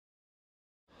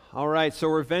All right, so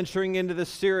we're venturing into the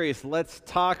series. Let's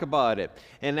talk about it.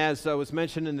 And as was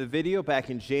mentioned in the video back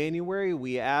in January,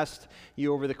 we asked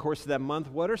you over the course of that month,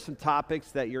 what are some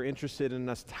topics that you're interested in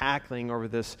us tackling over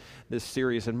this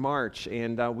series in March?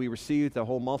 And we received a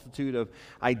whole multitude of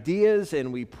ideas,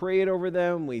 and we prayed over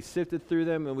them, we sifted through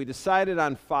them, and we decided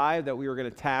on 5 that we were going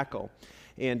to tackle.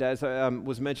 And as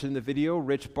was mentioned in the video,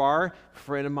 Rich Barr,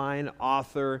 friend of mine,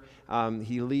 author,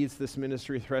 he leads this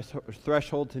ministry,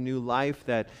 Threshold to New Life,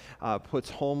 that puts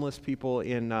homeless people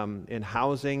in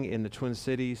housing in the Twin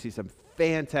Cities. He's a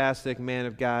fantastic man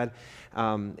of God,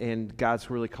 and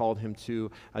God's really called him to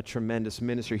a tremendous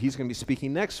ministry. He's going to be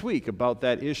speaking next week about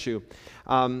that issue.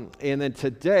 And then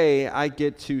today, I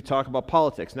get to talk about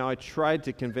politics. Now, I tried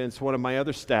to convince one of my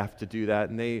other staff to do that,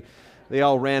 and they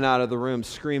all ran out of the room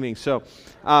screaming. So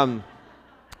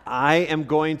I am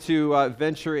going to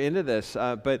venture into this.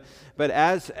 But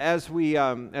as we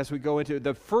go into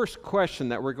the first question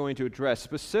that we're going to address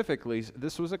specifically,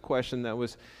 this was a question that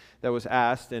was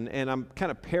asked, and I'm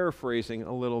kind of paraphrasing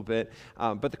a little bit.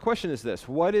 But the question is this: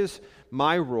 what is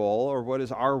my role, or what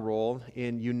is our role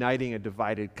in uniting a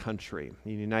divided country?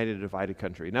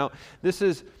 Now, this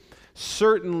is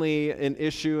certainly an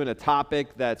issue and a topic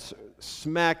that's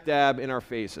smack dab in our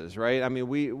faces, right? I mean,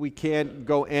 we can't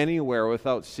go anywhere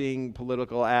without seeing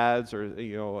political ads or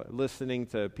listening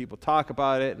to people talk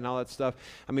about it and all that stuff.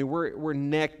 I mean, we're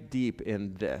neck deep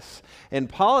in this. And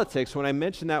politics, when I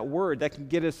mention that word, that can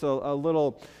get us a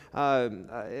little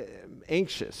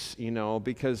anxious,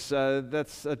 because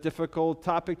that's a difficult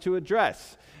topic to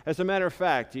address. As a matter of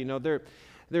fact,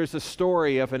 there's a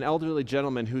story of an elderly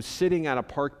gentleman who's sitting on a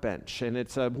park bench, and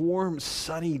it's a warm,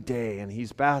 sunny day, and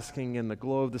he's basking in the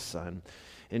glow of the sun,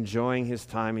 enjoying his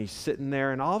time. He's sitting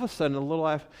there, and all of a sudden,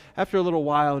 after a little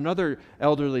while, another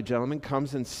elderly gentleman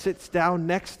comes and sits down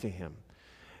next to him.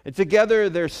 And together,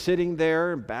 they're sitting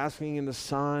there, basking in the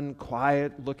sun,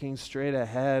 quiet, looking straight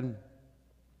ahead.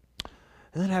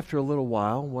 And then after a little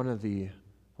while, one of the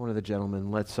gentlemen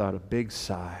lets out a big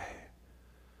sigh.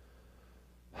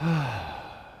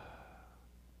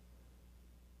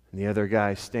 And the other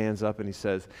guy stands up and he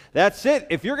says, "That's it.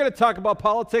 If you're going to talk about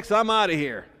politics, I'm out of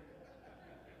here."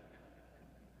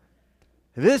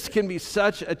 This can be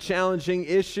such a challenging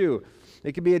issue.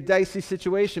 It can be a dicey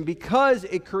situation because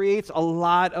it creates a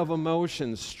lot of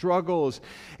emotions, struggles,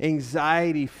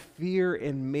 anxiety, fear,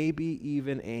 and maybe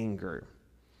even anger.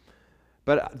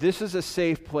 But this is a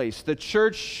safe place. The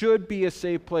church should be a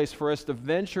safe place for us to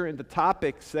venture into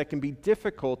topics that can be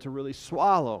difficult to really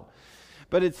swallow.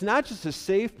 But it's not just a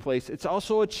safe place, it's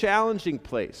also a challenging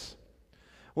place.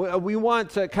 We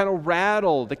want to kind of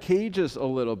rattle the cages a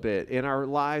little bit in our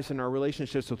lives and our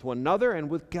relationships with one another and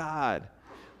with God.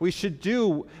 We should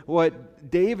do what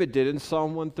David did in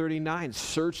Psalm 139,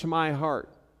 search my heart,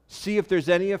 see if there's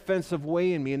any offensive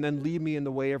way in me, and then lead me in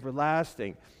the way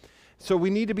everlasting. So we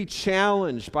need to be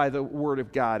challenged by the Word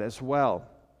of God as well.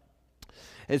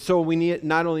 And so we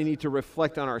not only need to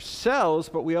reflect on ourselves,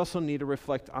 but we also need to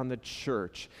reflect on the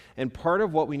church. And part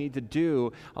of what we need to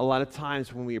do a lot of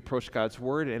times when we approach God's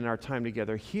Word in our time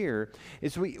together here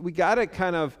is we got to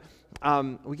kind of,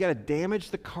 we got to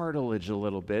damage the cartilage a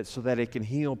little bit so that it can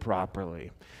heal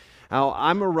properly. Now,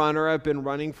 I'm a runner. I've been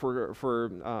running for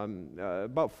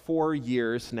about 4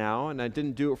 years now, and I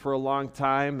didn't do it for a long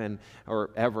time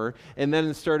or ever. And then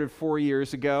it started 4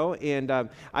 years ago, and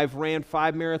I've ran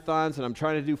 5 marathons, and I'm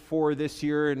trying to do 4 this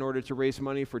year in order to raise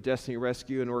money for Destiny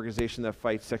Rescue, an organization that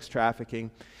fights sex trafficking.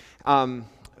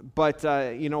 But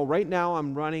right now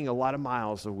I'm running a lot of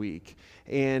miles a week,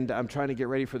 and I'm trying to get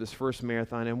ready for this first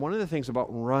marathon. And one of the things about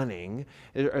running,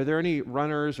 are there any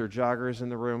runners or joggers in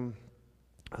the room?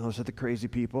 Those are the crazy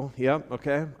people. Yep,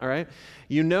 okay, all right.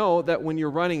 You know that when you're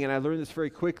running, and I learned this very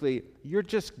quickly, you're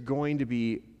just going to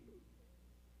be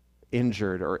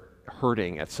injured or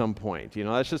hurting at some point.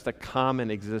 That's just a common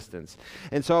existence.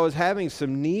 And so I was having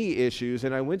some knee issues,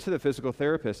 and I went to the physical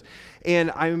therapist.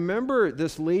 And I remember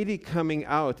this lady coming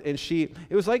out, and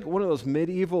it was like one of those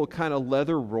medieval kind of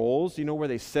leather rolls, where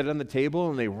they sit on the table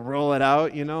and they roll it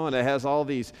out, and it has all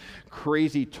these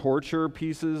crazy torture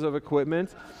pieces of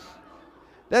equipment.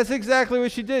 That's exactly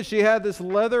what she did. She had this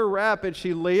leather wrap, and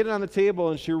she laid it on the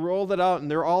table, and she rolled it out,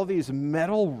 and there are all these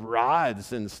metal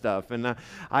rods and stuff. And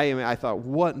I thought,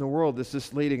 what in the world is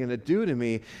this lady going to do to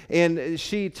me? And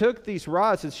she took these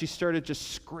rods, and she started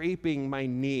just scraping my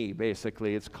knee,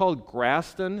 basically. It's called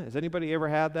Graston. Has anybody ever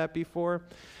had that before?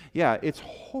 Yeah, it's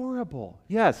horrible.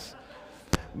 Yes.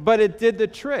 But it did the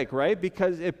trick, right?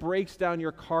 Because it breaks down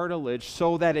your cartilage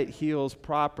so that it heals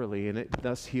properly, and it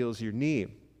thus heals your knee.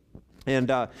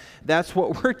 And that's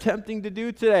what we're attempting to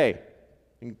do today.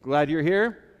 I'm glad you're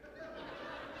here.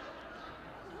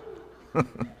 I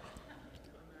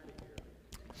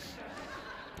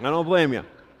don't blame you.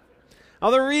 Now,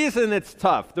 the reason it's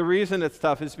tough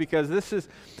is because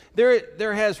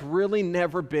there has really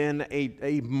never been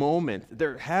a moment,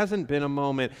 there hasn't been a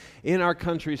moment in our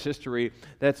country's history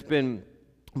that's been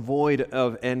void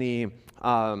of any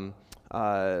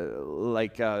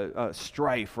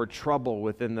strife or trouble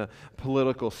within the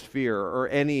political sphere or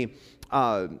any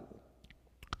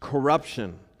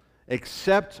corruption,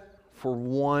 except for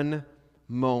one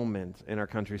moment in our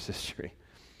country's history.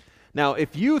 Now,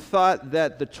 if you thought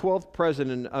that the 12th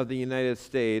president of the United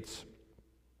States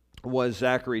was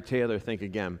Zachary Taylor, think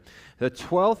again. The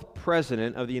 12th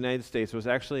president of the United States was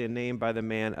actually a name by the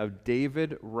man of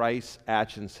David Rice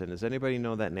Atchison. Does anybody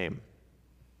know that name?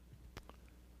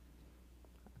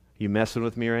 You messing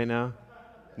with me right now?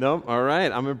 No? All right,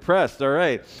 I'm impressed. All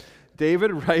right.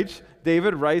 David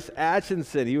Rice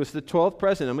Atchison. He was the 12th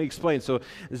president. Let me explain. So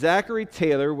Zachary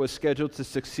Taylor was scheduled to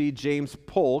succeed James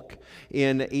Polk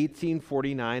in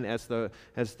 1849 as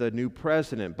the new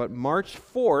president. But March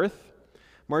 4th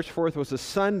was a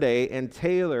Sunday, and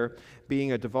Taylor,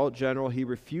 being a devout general, he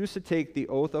refused to take the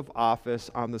oath of office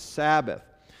on the Sabbath.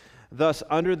 Thus,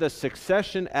 under the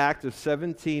Succession Act of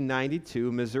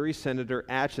 1792, Missouri Senator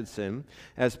Atchison,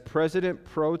 as president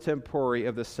pro tempore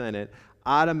of the Senate,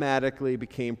 automatically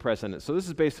became president. So this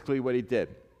is basically what he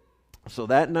did. So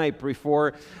that night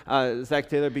before Zach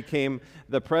Taylor became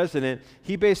the president,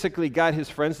 he basically got his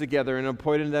friends together and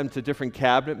appointed them to different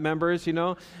cabinet members,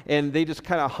 and they just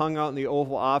kind of hung out in the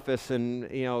Oval Office and,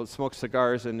 smoked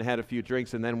cigars and had a few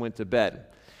drinks and then went to bed.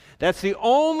 That's the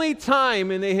only time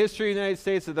in the history of the United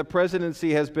States that the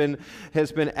presidency has been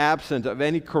absent of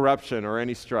any corruption or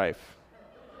any strife.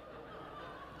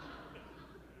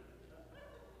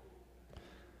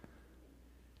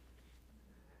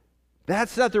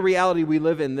 That's not the reality we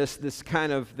live in. The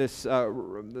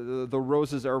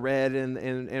roses are red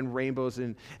and rainbows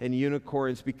and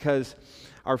unicorns, because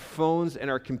our phones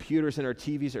and our computers and our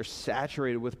TVs are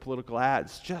saturated with political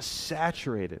ads, just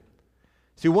saturated.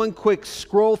 See, one quick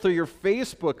scroll through your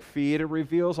Facebook feed, it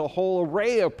reveals a whole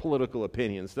array of political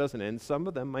opinions, doesn't it? And some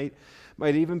of them might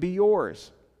even be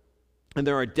yours. And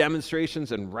there are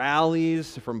demonstrations and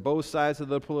rallies from both sides of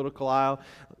the political aisle.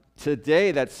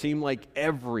 Today, that seemed like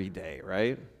every day,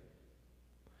 right?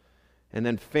 And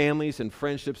then families and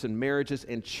friendships and marriages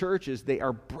and churches, they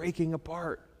are breaking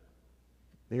apart.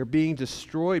 They are being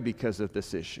destroyed because of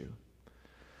this issue.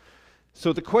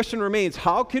 So the question remains,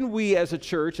 how can we as a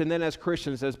church and then as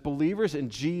Christians, as believers in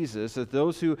Jesus, as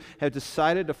those who have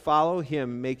decided to follow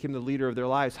Him, make Him the leader of their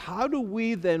lives, how do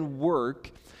we then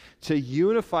work to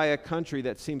unify a country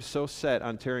that seems so set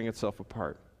on tearing itself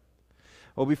apart?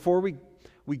 Well, before we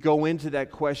go into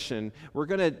that question, we're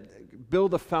going to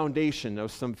build a foundation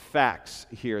of some facts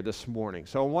here this morning.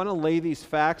 So I want to lay these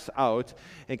facts out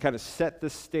and kind of set the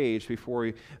stage before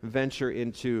we venture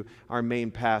into our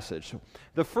main passage.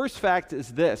 The first fact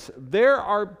is this: there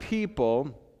are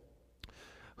people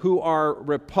who are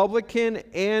Republican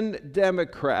and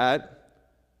Democrat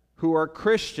who are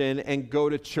Christian and go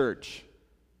to church.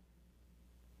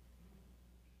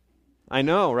 I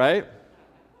know, right?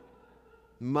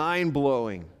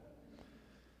 Mind-blowing.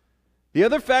 The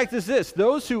other fact is this: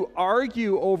 those who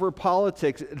argue over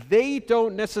politics, they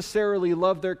don't necessarily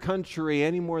love their country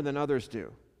any more than others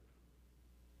do.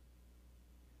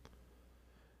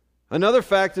 Another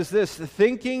fact is this: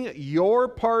 thinking your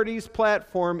party's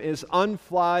platform is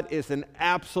unflawed is an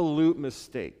absolute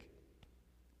mistake.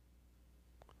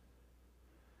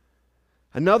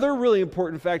 Another really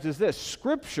important fact is this: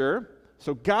 Scripture,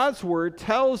 so God's Word,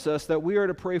 tells us that we are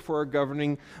to pray for our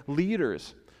governing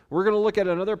leaders. We're going to look at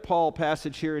another Paul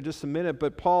passage here in just a minute,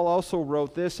 but Paul also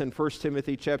wrote this in 1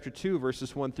 Timothy chapter 2,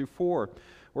 verses 1 through 4,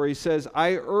 where he says,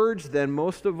 I urge then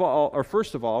first of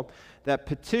all, that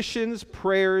petitions,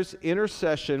 prayers,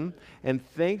 intercession, and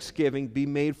thanksgiving be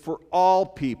made for all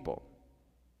people.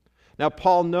 Now,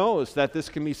 Paul knows that this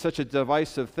can be such a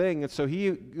divisive thing, and so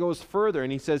he goes further,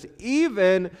 and he says,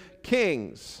 even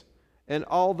kings and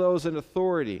all those in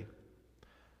authority,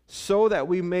 so that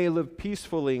we may live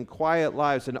peacefully and quiet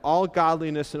lives in all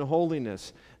godliness and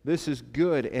holiness. This is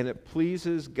good, and it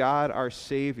pleases God our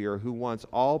Savior, who wants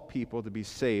all people to be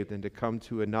saved and to come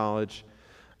to a knowledge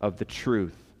of the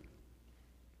truth.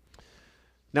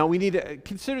 Now, we need to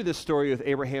consider this story with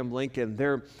Abraham Lincoln.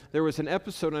 There was an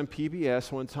episode on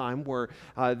PBS one time where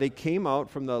they came out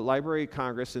from the Library of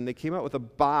Congress, and they came out with a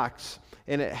box,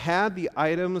 and it had the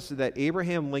items that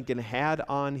Abraham Lincoln had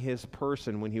on his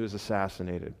person when he was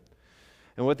assassinated.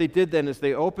 And what they did then is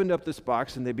they opened up this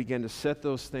box, and they began to set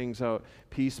those things out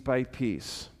piece by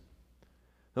piece.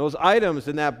 Those items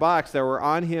in that box that were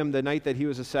on him the night that he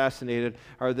was assassinated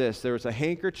are this. There was a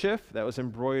handkerchief that was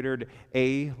embroidered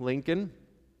A. Lincoln.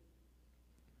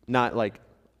 Not like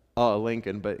a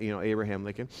Lincoln, but, Abraham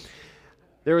Lincoln.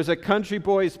 There was a country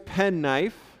boy's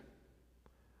penknife,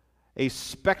 a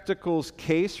spectacles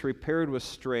case repaired with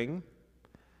string.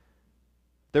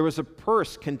 There was a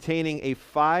purse containing a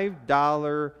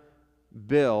 $5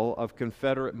 bill of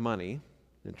Confederate money.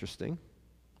 Interesting.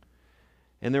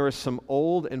 And there were some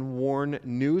old and worn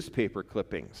newspaper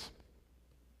clippings.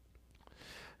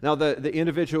 Now, the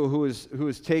individual who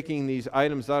was taking these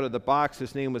items out of the box,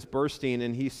 his name was Burstein,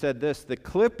 and he said this: the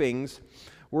clippings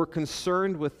were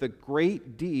concerned with the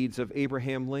great deeds of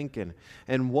Abraham Lincoln.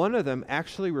 And one of them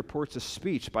actually reports a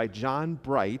speech by John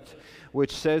Bright,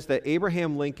 which says that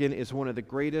Abraham Lincoln is one of the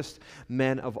greatest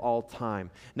men of all time.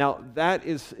 Now, that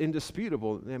is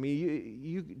indisputable. I mean,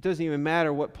 it doesn't even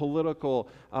matter what political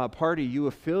party you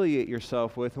affiliate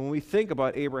yourself with. When we think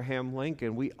about Abraham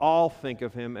Lincoln, we all think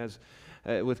of him as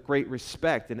with great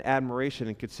respect and admiration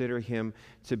and consider him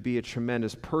to be a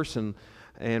tremendous person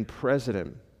and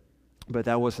president. But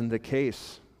that wasn't the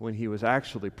case when he was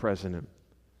actually president.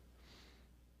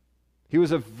 He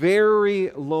was a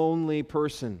very lonely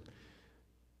person,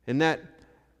 and that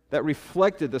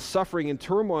reflected the suffering and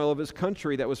turmoil of his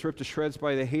country that was ripped to shreds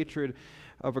by the hatred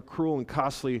of a cruel and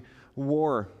costly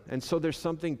war. And so there's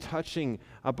something touching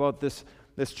about this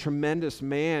tremendous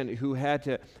man who had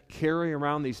to carry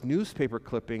around these newspaper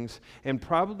clippings and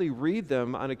probably read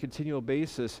them on a continual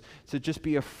basis to just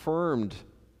be affirmed.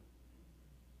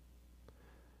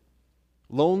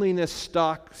 Loneliness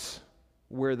stalks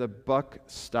where the buck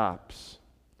stops.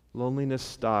 Loneliness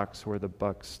stalks where the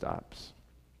buck stops.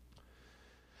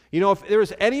 If there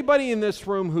was anybody in this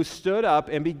room who stood up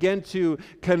and began to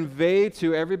convey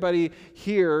to everybody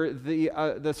here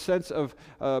the sense of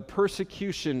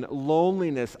persecution,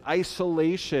 loneliness,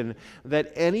 isolation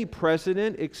that any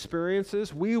president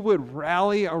experiences, we would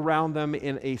rally around them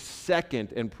in a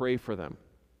second and pray for them.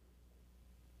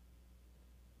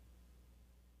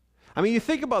 I mean, you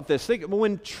think about this. Think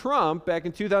when Trump, back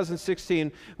in 2016,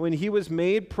 when he was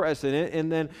made president, and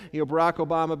then Barack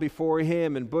Obama before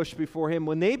him and Bush before him,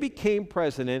 when they became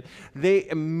president, they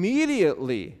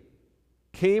immediately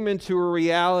came into a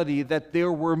reality that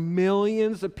there were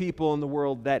millions of people in the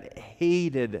world that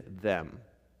hated them.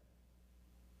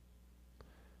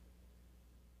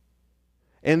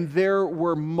 And there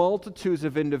were multitudes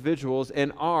of individuals,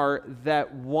 and are,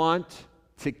 that want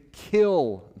to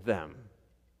kill them.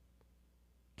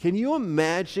 Can you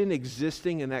imagine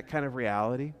existing in that kind of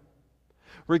reality?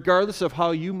 Regardless of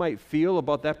how you might feel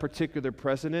about that particular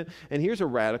president. And here's a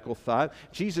radical thought.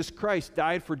 Jesus Christ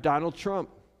died for Donald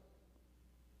Trump.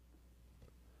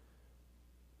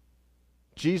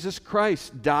 Jesus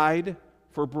Christ died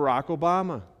for Barack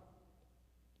Obama.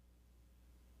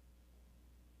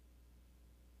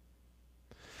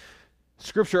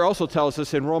 Scripture also tells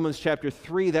us in Romans chapter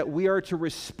 3 that we are to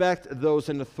respect those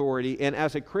in authority. And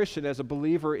as a Christian, as a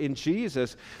believer in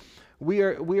Jesus, we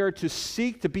are to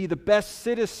seek to be the best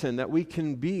citizen that we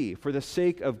can be for the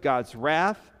sake of God's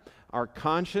wrath, our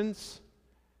conscience,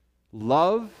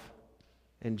 love,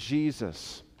 and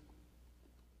Jesus.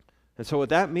 And so what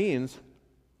that means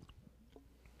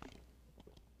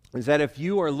is that if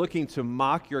you are looking to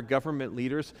mock your government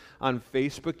leaders on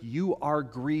Facebook, you are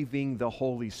grieving the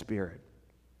Holy Spirit.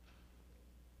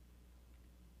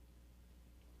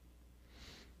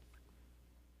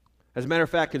 As a matter of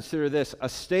fact, consider this. A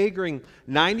staggering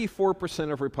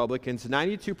 94% of Republicans,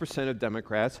 92% of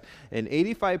Democrats, and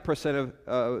 85%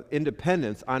 of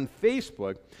independents on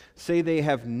Facebook say they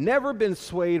have never been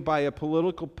swayed by a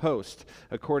political post,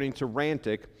 according to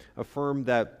Rantic, a firm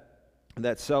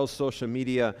that sells social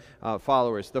media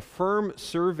followers. The firm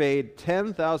surveyed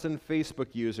 10,000 Facebook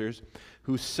users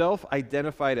who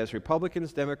self-identified as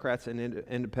Republicans, Democrats, and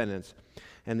independents.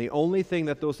 And the only thing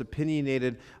that those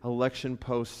opinionated election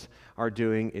posts are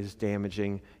doing is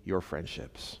damaging your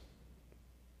friendships.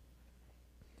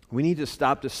 We need to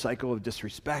stop this cycle of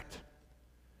disrespect.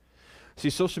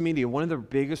 See, social media, one of the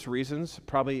biggest reasons,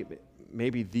 probably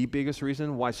maybe the biggest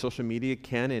reason why social media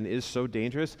can and is so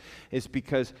dangerous is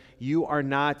because you are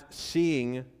not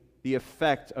seeing the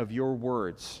effect of your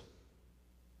words.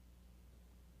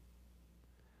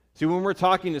 See, when we're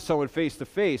talking to someone face to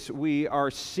face, we are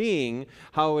seeing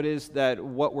how it is that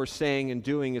what we're saying and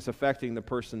doing is affecting the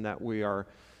person that we are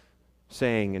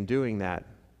saying and doing that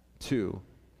to.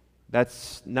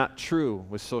 That's not true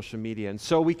with social media. And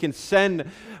so we can send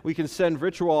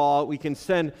vitriol, we can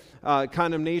send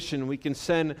condemnation, we can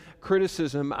send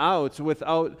criticism out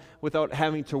without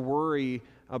having to worry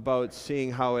about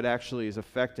seeing how it actually is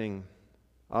affecting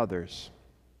others.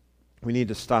 We need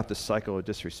to stop the cycle of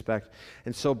disrespect.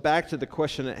 And so back to the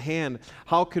question at hand,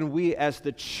 how can we as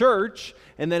the church,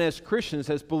 and then as Christians,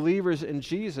 as believers in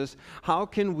Jesus, how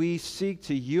can we seek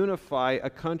to unify a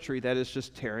country that is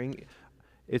just tearing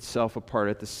itself apart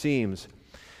at the seams?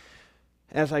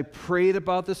 As I prayed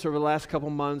about this over the last couple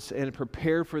months and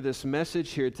prepared for this message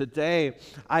here today,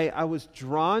 I was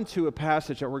drawn to a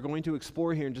passage that we're going to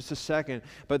explore here in just a second,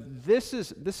 but this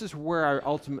is where I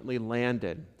ultimately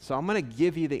landed. So I'm going to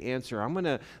give you the answer. I'm going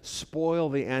to spoil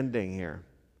the ending here.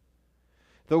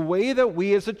 The way that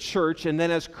we as a church and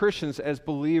then as Christians, as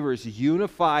believers,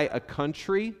 unify a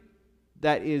country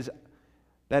that is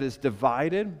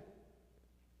divided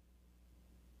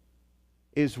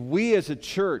is we as a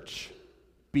church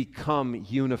become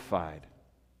unified.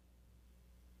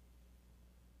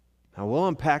 Now we'll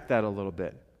unpack that a little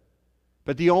bit.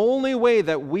 But the only way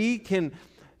that we can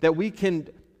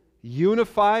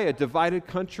unify a divided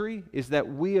country is that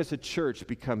we as a church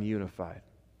become unified.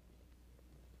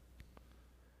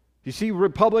 You see,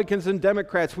 Republicans and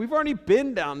Democrats, we've already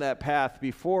been down that path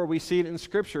before. We see it in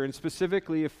Scripture, and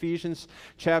specifically Ephesians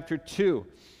chapter 2.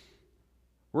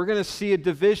 We're going to see a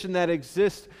division that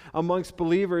exists amongst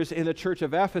believers in the church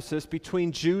of Ephesus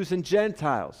between Jews and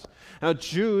Gentiles. Now,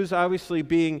 Jews, obviously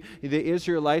being the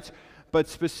Israelites, but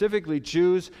specifically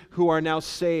Jews who are now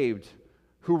saved,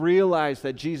 who realize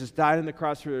that Jesus died on the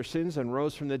cross for their sins and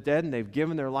rose from the dead, and they've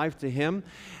given their life to Him.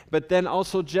 But then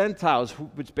also Gentiles,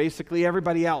 which basically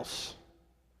everybody else,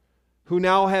 who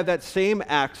now have that same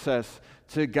access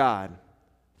to God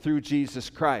through Jesus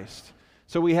Christ.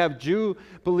 So we have Jew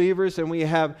believers and we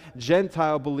have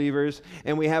Gentile believers,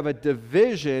 and we have a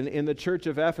division in the church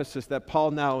of Ephesus that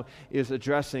Paul now is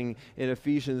addressing in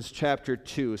Ephesians chapter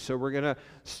 2. So we're going to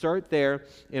start there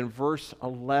in verse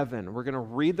 11. We're going to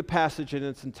read the passage in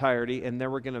its entirety, and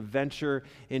then we're going to venture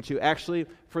into, actually,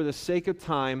 for the sake of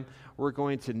time, we're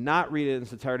going to not read it in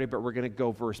its entirety, but we're going to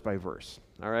go verse by verse.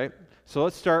 All right? So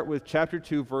let's start with chapter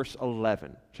 2, verse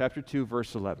 11. Chapter 2,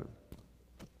 verse 11.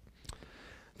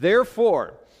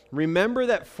 Therefore, remember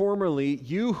that formerly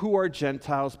you who are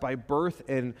Gentiles by birth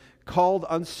and called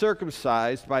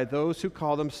uncircumcised by those who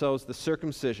call themselves the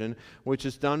circumcision, which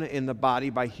is done in the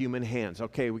body by human hands.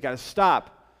 Okay, we got to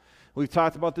stop. We've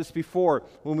talked about this before.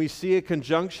 When we see a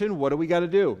conjunction, what do we got to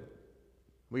do?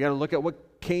 We got to look at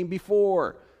what came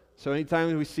before. So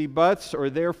anytime we see buts or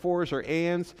therefores or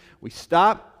ands, we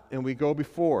stop and we go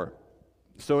before.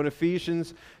 So in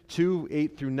Ephesians 2,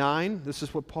 8 through 9, this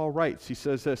is what Paul writes. He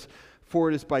says this, "For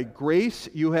it is by grace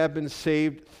you have been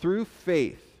saved through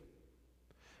faith.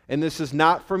 And this is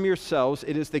not from yourselves,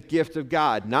 it is the gift of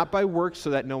God, not by works so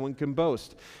that no one can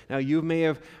boast." Now you may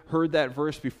have heard that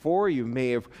verse before, you may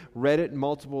have read it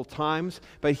multiple times,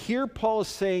 but here Paul is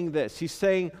saying this. He's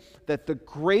saying that the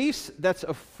grace that's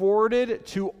afforded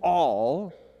to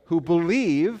all who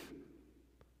believe,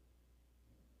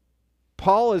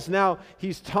 Paul is now,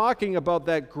 he's talking about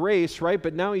that grace, right?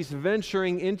 But now he's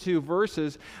venturing into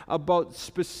verses about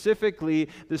specifically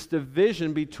this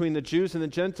division between the Jews and the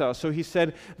Gentiles. So he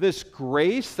said, this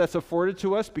grace that's afforded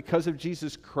to us because of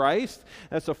Jesus Christ,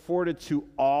 that's afforded to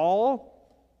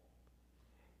all,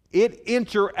 it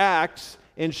interacts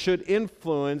and should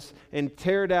influence and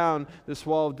tear down this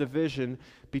wall of division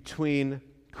between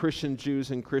Christian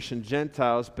Jews and Christian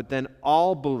Gentiles, but then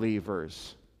all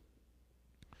believers.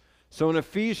 So in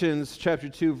Ephesians chapter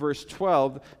 2, verse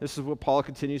 12, this is what Paul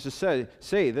continues to say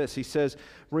this. He says,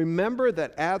 "Remember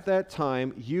that at that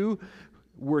time you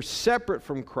were separate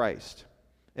from Christ,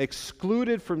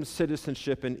 excluded from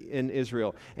citizenship in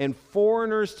Israel, and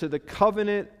foreigners to the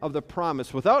covenant of the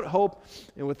promise, without hope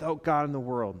and without God in the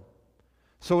world."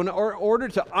 So in order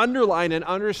to underline and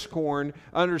underscore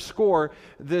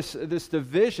this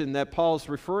division that Paul's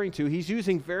referring to, he's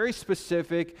using very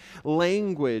specific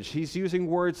language. He's using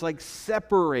words like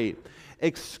separate,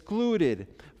 excluded,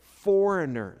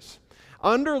 foreigners,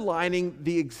 underlining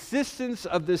the existence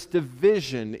of this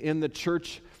division in the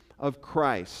church of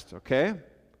Christ, okay?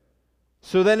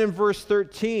 So then in verse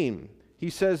 13,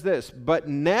 he says this, "But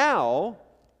now,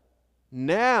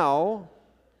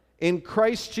 in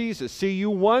Christ Jesus." See,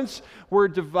 you once were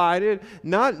divided,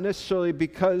 not necessarily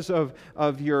because of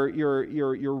your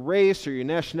race or your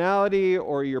nationality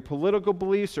or your political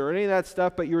beliefs or any of that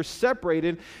stuff, but you were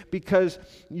separated because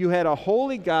you had a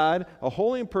holy God, a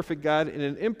holy and perfect God, and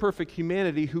an imperfect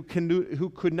humanity who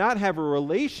could not have a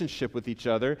relationship with each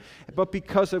other. But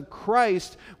because of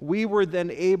Christ, we were then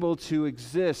able to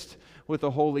exist with a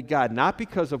holy God, not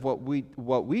because of what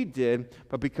we did,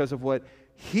 but because of what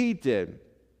He did.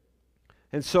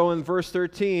 And so in verse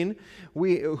 13,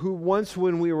 who once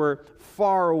when we were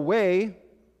far away,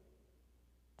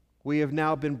 We have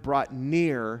now been brought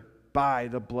near by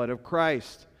the blood of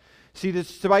Christ. See,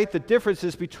 despite the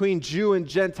differences between Jew and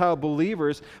Gentile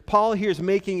believers, Paul here is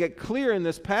making it clear in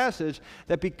this passage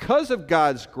that because of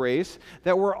God's grace,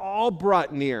 that we're all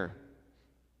brought near.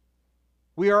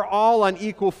 We are all on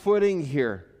equal footing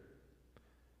here.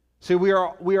 See, we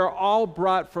are all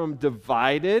brought from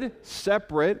divided,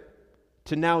 separate,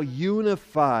 to now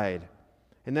unified.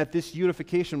 And that this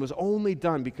unification was only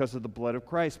done because of the blood of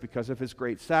Christ, because of his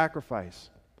great sacrifice.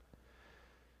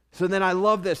 So then I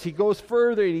love this. He goes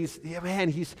further. He's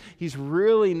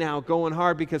really now going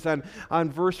hard, because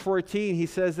on verse 14 he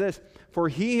says this, for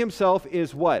he himself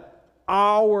is what?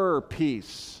 Our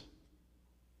peace.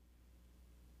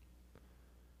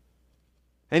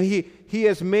 And he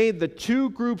has made the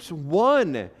two groups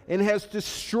one and has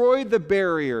destroyed the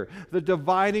barrier, the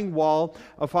dividing wall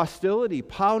of hostility.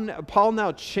 Paul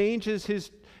now changes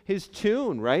his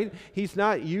tune, right? He's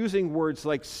not using words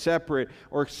like separate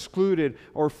or excluded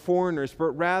or foreigners,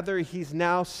 but rather he's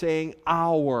now saying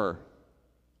our.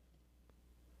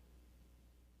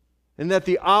 And that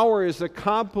the our is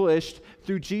accomplished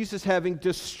through Jesus having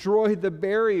destroyed the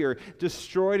barrier,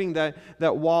 destroying that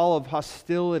wall of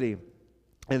hostility.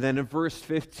 And then in verse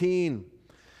 15,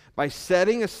 by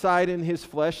setting aside in his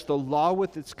flesh the law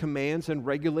with its commands and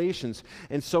regulations.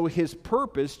 And so his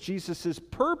purpose, Jesus'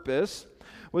 purpose,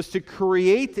 was to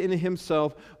create in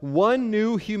himself one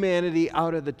new humanity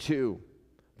out of the two,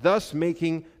 thus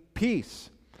making peace.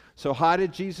 So how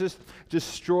did Jesus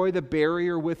destroy the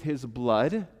barrier with his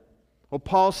blood? Well,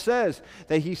 Paul says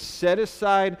that he set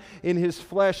aside in his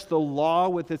flesh the law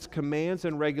with its commands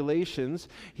and regulations.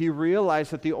 He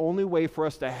realized that the only way for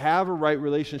us to have a right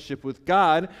relationship with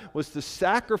God was to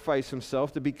sacrifice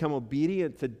himself, to become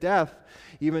obedient to death,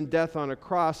 even death on a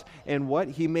cross. And what?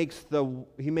 He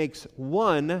makes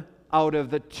one out of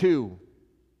the two.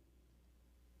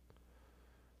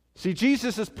 See,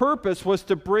 Jesus' purpose was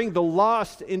to bring the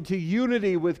lost into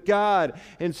unity with God.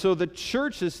 And so the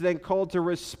church is then called to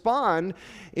respond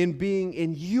in being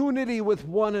in unity with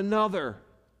one another.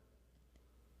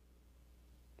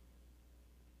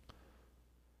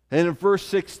 And in verse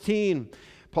 16,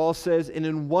 Paul says, and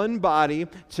in one body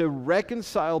to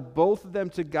reconcile both of them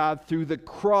to God through the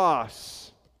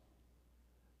cross,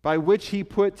 by which he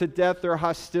put to death their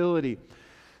hostility.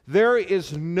 There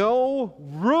is no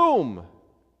room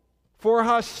for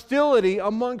hostility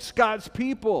amongst God's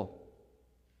people.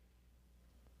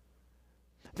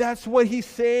 That's what he's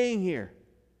saying here.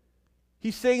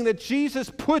 He's saying that Jesus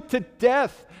put to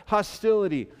death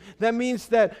hostility. That means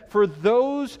that for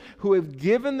those who have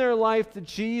given their life to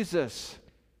Jesus,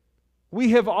 we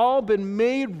have all been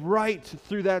made right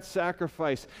through that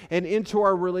sacrifice and into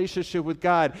our relationship with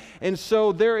God. And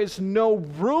so there is no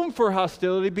room for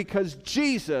hostility because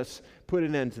Jesus put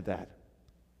an end to that.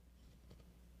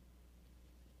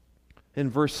 In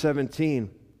verse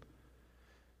 17,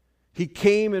 he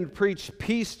came and preached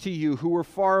peace to you who were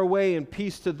far away and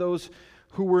peace to those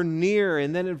who were near.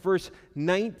 And then in verse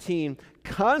 19,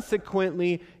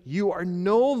 consequently, you are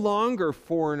no longer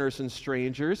foreigners and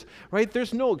strangers, right?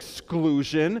 There's no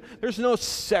exclusion. There's no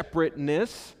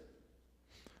separateness.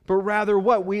 But rather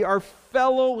what? We are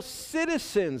fellow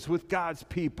citizens with God's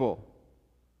people.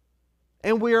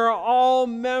 And we are all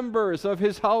members of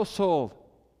his household.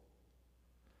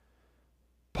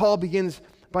 Paul begins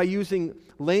by using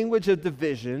language of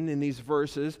division in these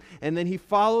verses, and then he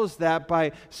follows that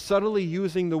by subtly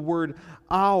using the word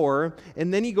our,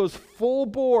 and then he goes full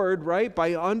board, right,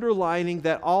 by underlining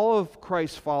that all of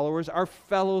Christ's followers are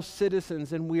fellow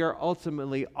citizens, and we are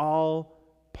ultimately all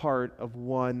part of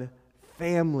one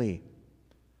family.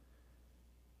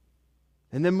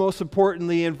 And then most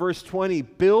importantly in verse 20,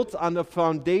 built on the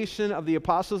foundation of the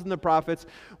apostles and the prophets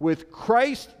with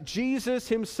Christ Jesus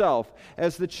himself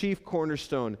as the chief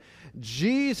cornerstone.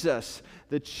 Jesus,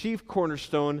 the chief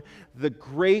cornerstone, the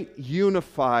great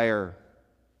unifier.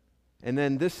 And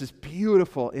then this is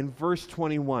beautiful in verse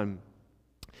 21.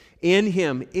 In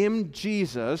him, in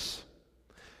Jesus,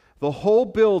 the whole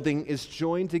building is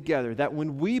joined together, that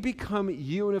when we become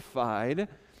unified,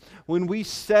 when we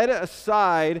set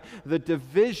aside the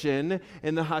division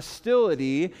and the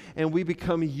hostility and we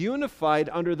become unified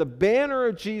under the banner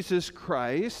of Jesus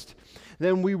Christ,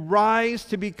 then we rise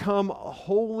to become a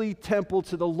holy temple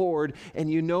to the Lord. And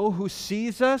you know who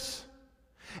sees us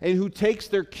and who takes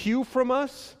their cue from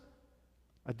us?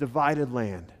 A divided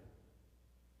land.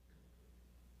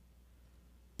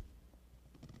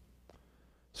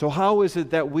 So how is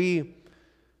it that we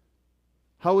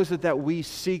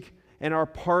seek and are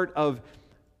part of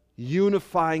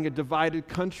unifying a divided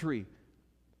country?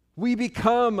 We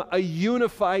become a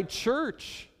unified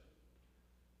church.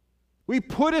 We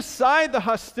put aside the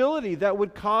hostility that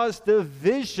would cause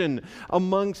division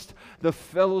amongst the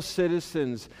fellow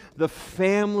citizens, the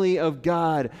family of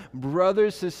God,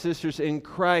 brothers and sisters in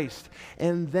Christ.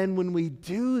 And then when we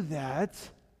do that,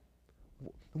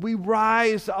 we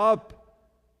rise up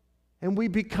and we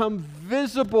become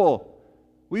visible.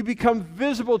 We become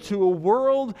visible to a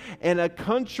world and a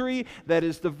country that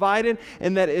is divided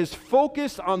and that is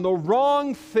focused on the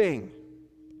wrong thing.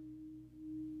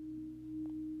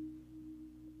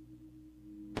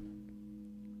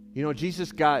 You know,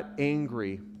 Jesus got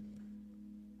angry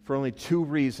for only 2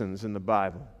 reasons in the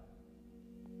Bible.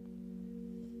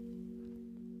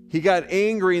 He got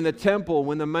angry in the temple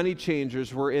when the money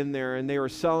changers were in there and they were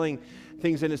selling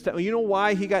things in his temple. You know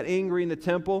why he got angry in the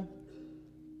temple?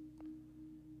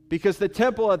 Because the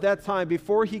temple at that time,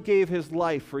 before he gave his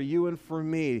life for you and for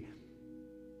me,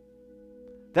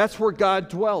 that's where God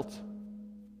dwelt.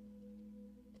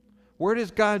 Where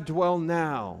does God dwell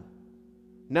now?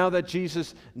 Now that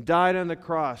Jesus died on the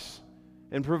cross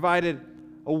and provided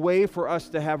a way for us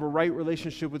to have a right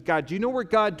relationship with God. Do you know where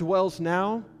God dwells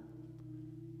now?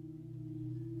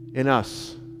 In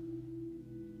us.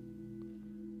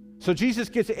 So Jesus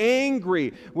gets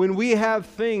angry when we have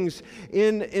things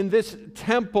in this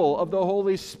temple of the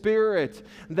Holy Spirit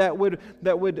that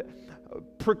would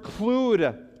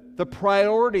preclude the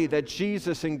priority that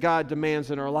Jesus and God demands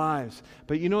in our lives.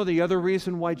 But you know the other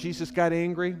reason why Jesus got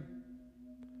angry?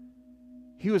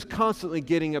 He was constantly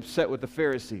getting upset with the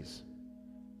Pharisees.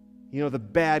 You know, the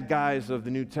bad guys of the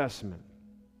New Testament.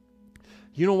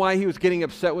 You know why he was getting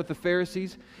upset with the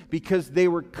Pharisees? Because they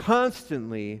were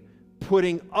constantly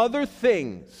putting other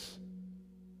things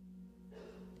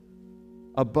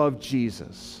above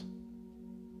Jesus.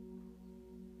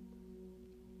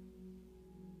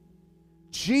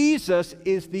 Jesus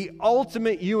is the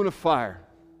ultimate unifier.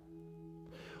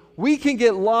 We can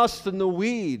get lost in the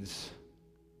weeds.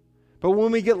 But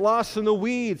when we get lost in the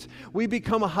weeds, we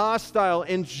become hostile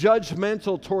and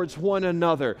judgmental towards one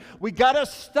another. We got to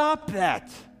stop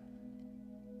that.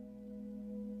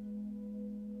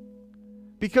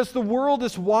 Because the world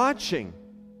is watching.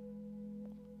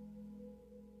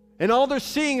 And all they're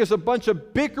seeing is a bunch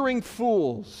of bickering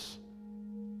fools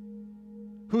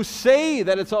who say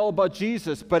that it's all about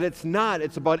Jesus, but it's not.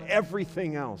 It's about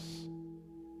everything else.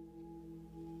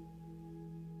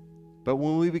 But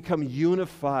when we become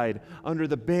unified under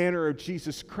the banner of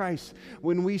Jesus Christ,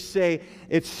 when we say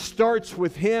it starts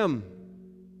with Him,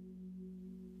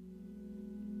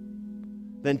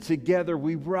 then together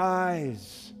we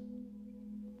rise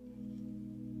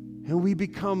and we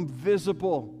become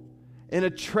visible and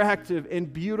attractive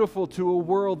and beautiful to a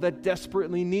world that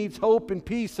desperately needs hope and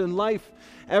peace and life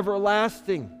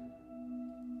everlasting.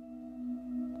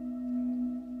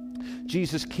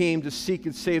 Jesus came to seek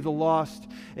and save the lost,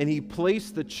 and He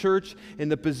placed the church in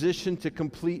the position to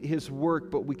complete His work,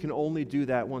 but we can only do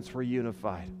that once we're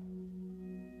unified.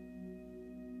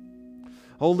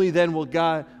 Only then will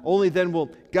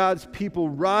God's people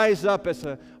rise up as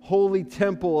a holy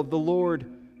temple of the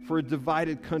Lord for a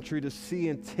divided country to see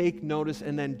and take notice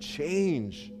and then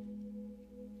change.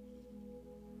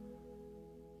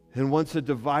 And once a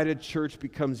divided church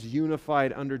becomes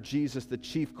unified under Jesus, the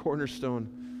chief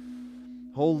cornerstone,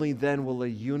 only then will a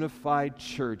unified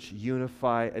church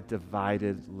unify a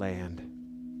divided land.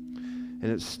 And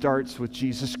it starts with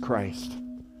Jesus Christ.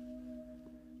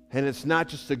 And it's not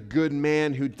just a good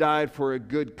man who died for a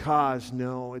good cause.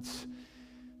 No, it's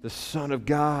the Son of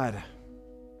God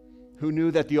who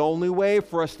knew that the only way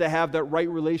for us to have that right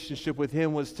relationship with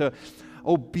Him was to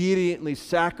obediently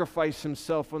sacrifice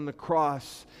Himself on the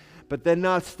cross, but then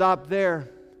not stop there.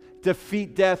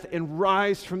 Defeat death and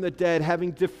rise from the dead,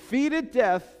 having defeated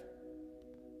death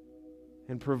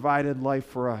and provided life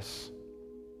for us.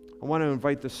 I want to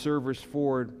invite the servers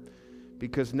forward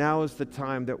because now is the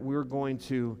time that we're going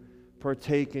to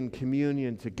partake in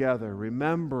communion together,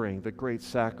 remembering the great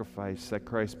sacrifice that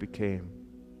Christ became,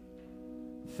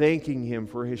 thanking Him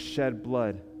for His shed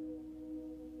blood.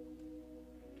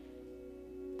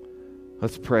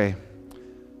 Let's pray.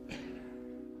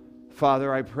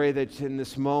 Father, I pray that in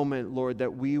this moment, Lord,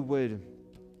 that we would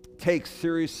take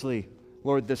seriously,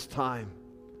 Lord, this time.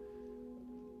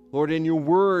 Lord, in your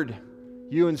word,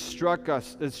 you instruct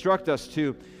us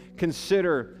to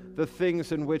consider the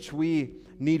things in which we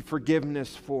need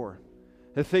forgiveness for,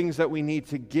 the things that we need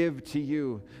to give to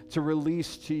you, to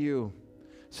release to you,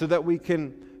 so that we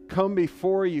can come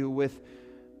before you with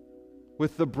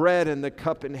the bread and the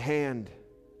cup in hand,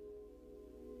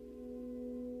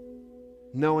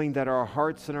 knowing that our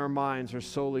hearts and our minds are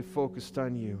solely focused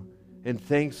on you, in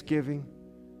thanksgiving,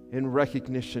 in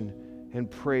recognition, and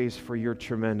praise for your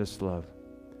tremendous love.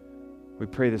 We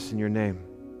pray this in your name.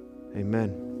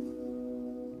 Amen.